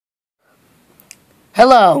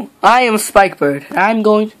Hello, I am Spikebird,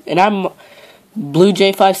 and I'm Blue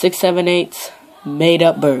Jay 5678's made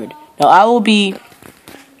up bird. Now I will be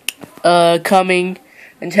coming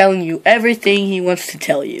and telling you everything he wants to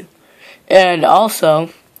tell you. And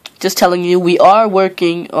also, just telling you we are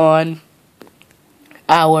working on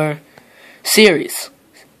our series.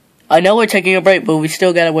 I know we're taking a break, but we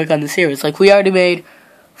still gotta work on the series. Like, we already made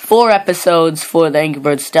 4 episodes for the Angry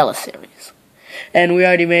Birds Stella series. And we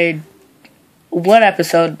already made 3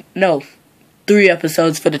 episodes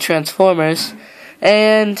for the Transformers,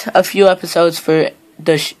 and a few episodes for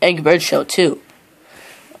the Angry Birds show too.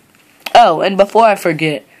 Oh, and before I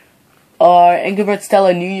forget, our Angry Birds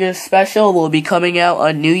Stella New Year's special will be coming out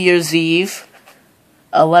on New Year's Eve,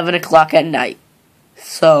 11 o'clock at night.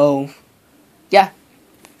 So, yeah.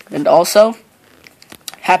 And also,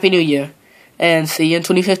 Happy New Year, and see you in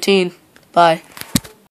 2015. Bye.